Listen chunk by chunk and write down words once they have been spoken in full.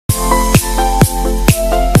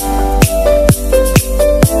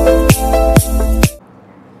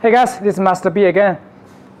Hey guys, this is Master B again.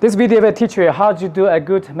 This video will teach you how to do a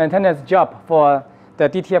good maintenance job for the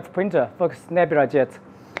DTF printer for Nebula Jet.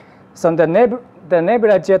 So the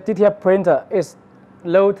Nebula Jet DTF printer is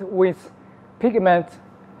loaded with pigment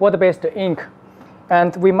water-based ink,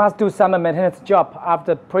 and we must do some maintenance job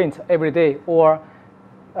after print every day, or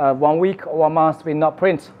 1 week or 1 month we not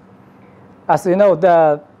print. As you know,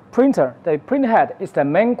 the print head is the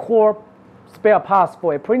main core spare parts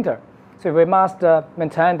for a printer. So we must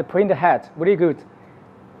maintain the print head really good.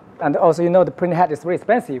 And also, you know, the print head is very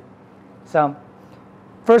expensive. So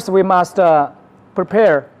first we must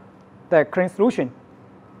prepare the clean solution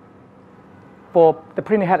for the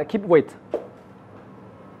print head to keep weight.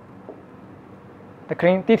 The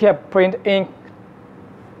clean DTF print ink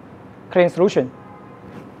clean solution.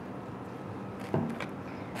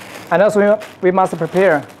 And also we must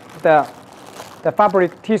prepare the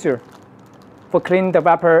fabric tissue for cleaning the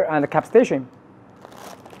wrapper and the cap station.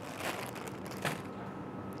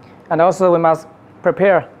 And also we must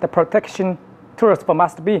prepare the protection tools for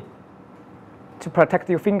Master B to protect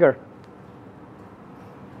your finger.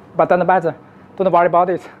 But doesn't matter, don't worry about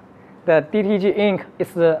it. The DTG ink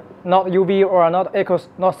is not UV or not aqueous,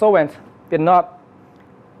 not solvent, will not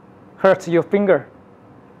hurt your finger.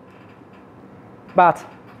 But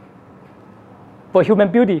for human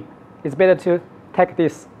beauty, it's better to take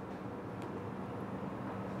this.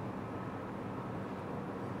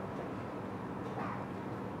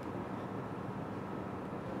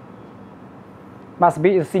 Must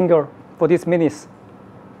be a single for these minis.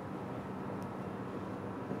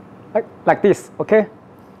 Like this, okay?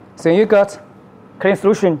 So you got clean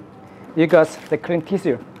solution, you got the clean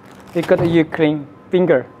tissue, you got your clean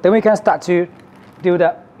finger. Then we can start to do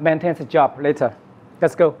the maintenance job later.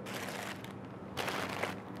 Let's go.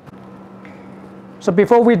 So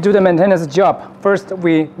before we do the maintenance job, first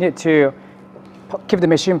we need to keep the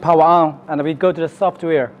machine power on, and we go to the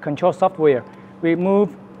software, control software. We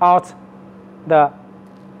move out the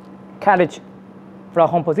carriage from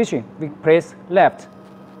home position. We press left.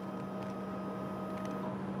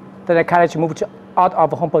 Then the carriage moves out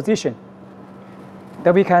of home position.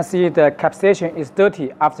 Then we can see the cap station is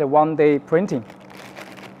dirty after 1 day printing.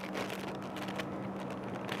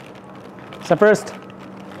 So first,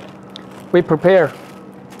 we prepare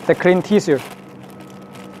the clean tissue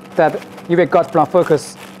that you will got from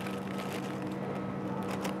Focus.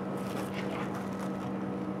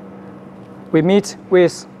 We meet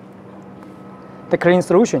with the clean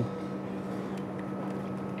solution.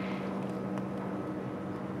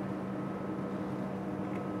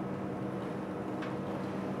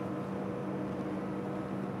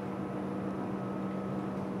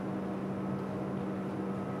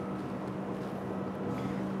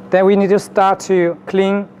 Then we need to start to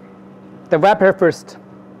clean the wrapper first.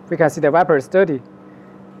 We can see the wrapper is dirty.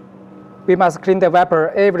 We must clean the wrapper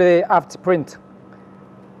every day after print,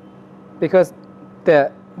 because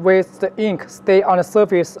the ink stay on the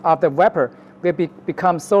surface of the wrapper will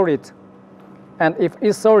become solid. And if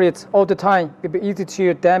it's solid all the time, it will be easy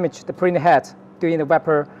to damage the print head during the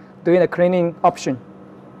wrapper, during the cleaning option.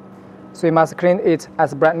 So we must clean it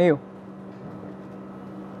as brand new.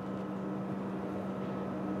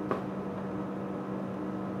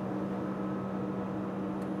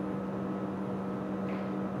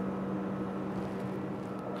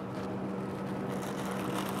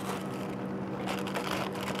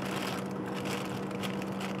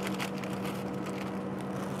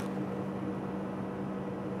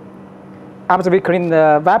 After we clean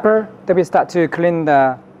the wrapper, then we start to clean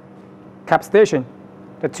the cap station,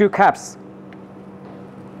 the 2 caps,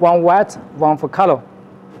 one white, one for color.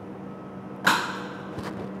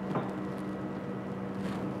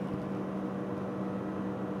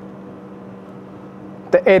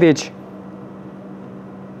 The edge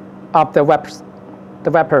of the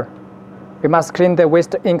wrapper, we must clean the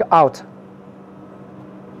waste ink out.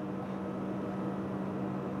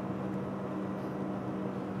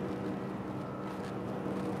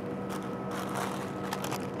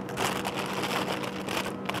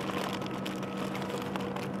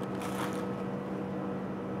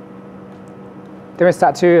 Then we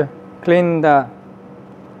start to clean the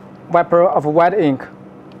wrapper of white ink.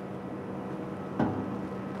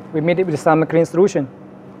 We mix it with some clean solution.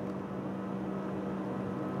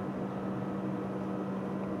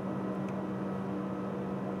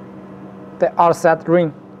 The outside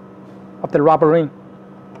ring of the rubber ring.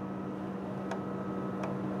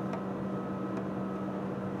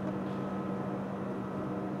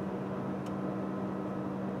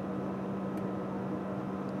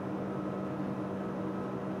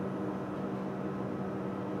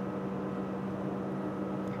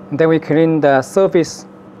 And then we clean the surface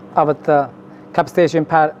of the cap station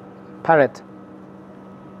palette.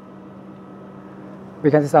 We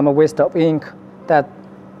can see some waste of ink that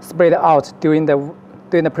sprayed out during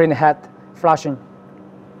the print head flushing.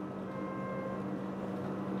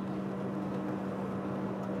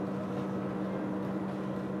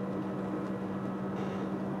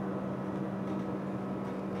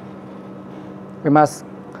 We must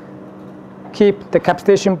keep the cap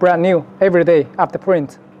station brand new every day after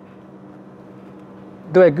print.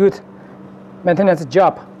 Do a good maintenance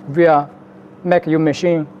job will make your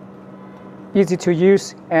machine easy to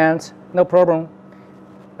use and no problem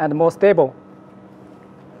and more stable.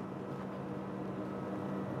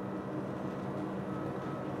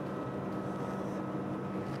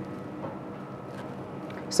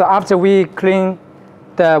 So after we clean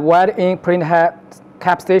the white ink print head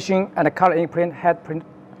cap station and the color ink print head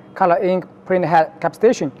cap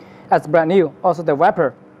station as brand new, also the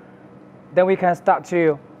wiper, then we can start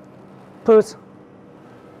to put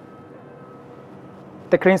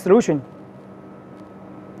the clean solution.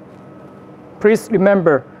 Please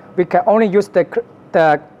remember, we can only use the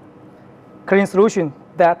clean solution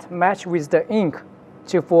that match with the ink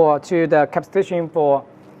to the cap station for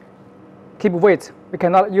keep weight. We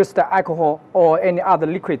cannot use the alcohol or any other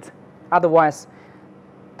liquid, otherwise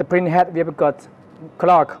the print head will got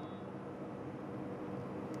clog.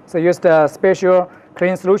 So use the special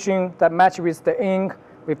clean solution that match with the ink.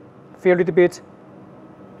 We fill a little bit,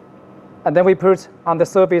 and then we put on the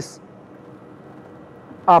surface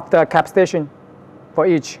of the cap station for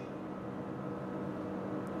each.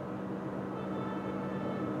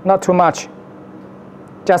 Not too much.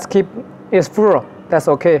 Just keep it full. That's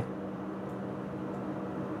okay.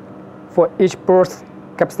 For each both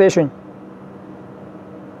cap station.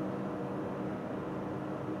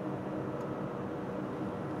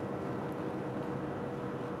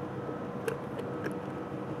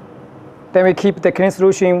 Then we keep the clean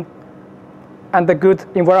solution and the good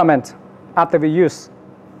environment after we use.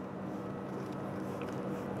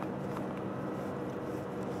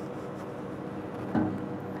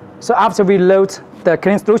 So after we load the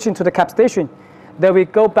clean solution to the cap station, then we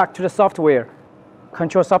go back to the software,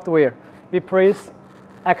 control software. We press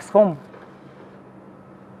X home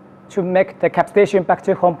to make the cap station back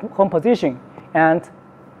to home position and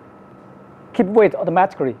keep weight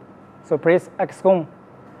automatically. So press X home.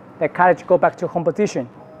 The cartridge go back to home position,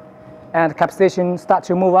 and cap station start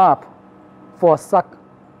to move up for suck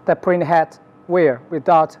the print head wear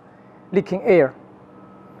without leaking air.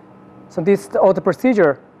 So this is all the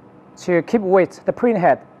procedure to keep weight the print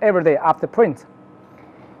head every day after print.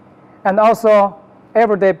 And also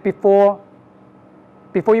every day before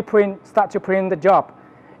you start to print the job,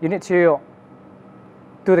 you need to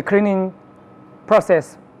do the cleaning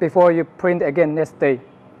process before you print again next day.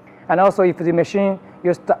 And also if the machine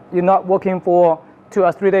you're not working for 2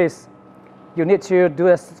 or 3 days, you need to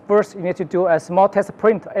do first you need to do a small test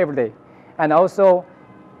print every day, and also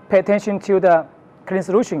pay attention to the clean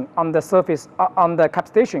solution on the surface on the cap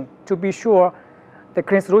station to be sure the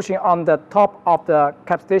clean solution on the top of the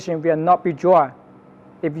cap station will not be dry.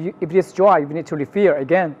 If it is dry, you need to refill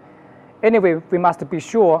again. Anyway, we must be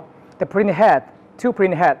sure the print head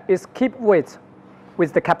is keep weight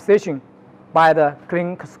with the cap station by the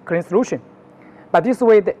clean solution. But this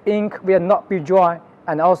way, the ink will not be dry,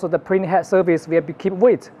 and also the print head surface will be keep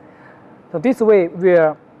weight. So this way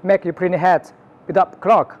will make your print head without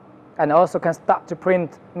clog, and also can start to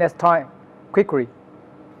print next time quickly.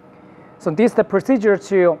 So this is the procedure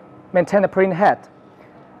to maintain the print head.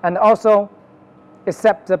 And also,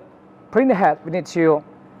 except the print head, we need to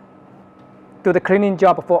do the cleaning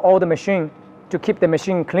job for all the machine to keep the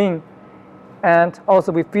machine clean. And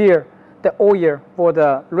also we fill the oil for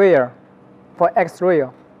the rear, for X-ray,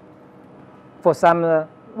 for some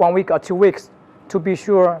 1 week or 2 weeks to be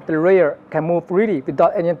sure the rear can move freely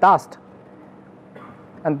without any dust.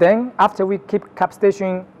 And then after we keep cap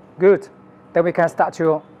station good, then we can start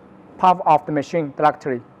to power off the machine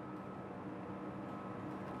directly.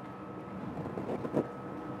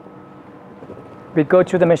 We go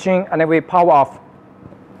to the machine and then we power off.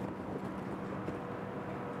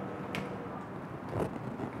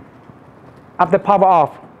 After power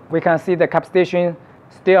off, we can see the cap station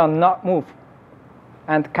still not move,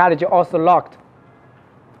 and cartridge also locked.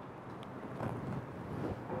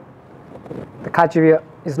 The cartridge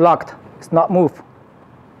is locked, it's not move,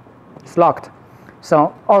 it's locked.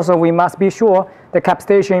 So also we must be sure the cap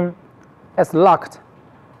station is locked,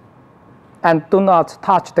 and do not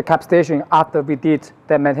touch the cap station after we did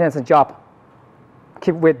the maintenance job,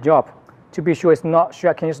 keep weight job, to be sure it's not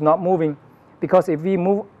shaking, it's not moving. Because if we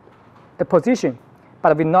move the position,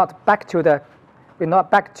 but we're not will not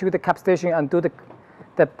back to the cap station and do the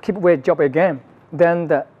keep weight job again. Then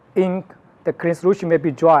the ink, the clean solution may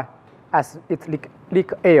be dry as it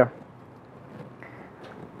leak air.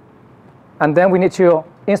 And then we need to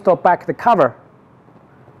install back the cover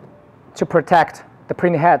to protect the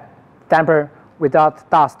printing head damper without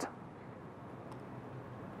dust.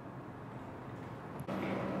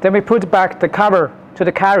 Then we put back the cover to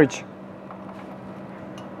the carriage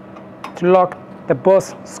to lock the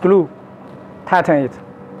both screw, tighten it.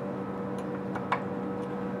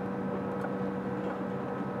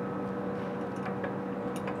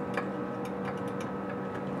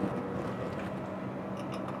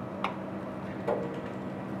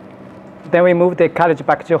 Then we move the carriage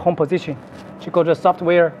back to home position to go to the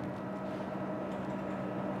software.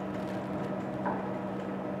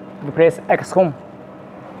 We press X home.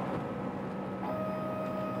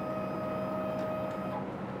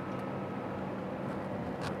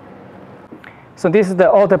 So this is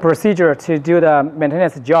all the procedure to do the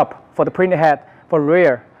maintenance job for the printer head, for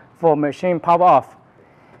rear, for machine power off.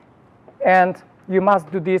 And you must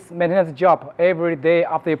do this maintenance job every day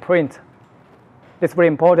after you print. It's very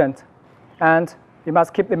important. And you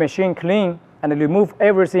must keep the machine clean and remove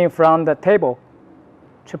everything from the table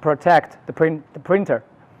to protect the printer.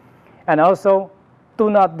 And also, do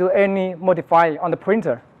not do any modifying on the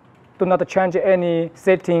printer. Do not change any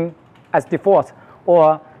setting as default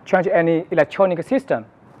or change any electronic system.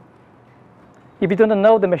 If you don't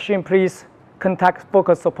know the machine, please contact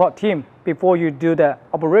focus support team before you do the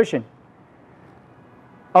operation.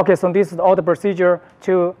 Okay, so this is all the procedure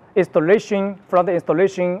to installation, from the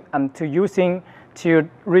installation and to using, to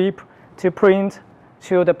rip, to print,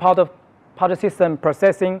 to the powder system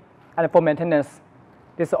processing, and for maintenance.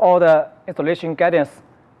 This is all the installation guidance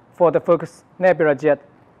for the Focus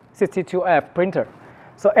Nebula-62F printer.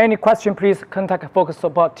 So any question, please contact focus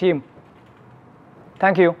support team.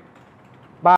 Thank you.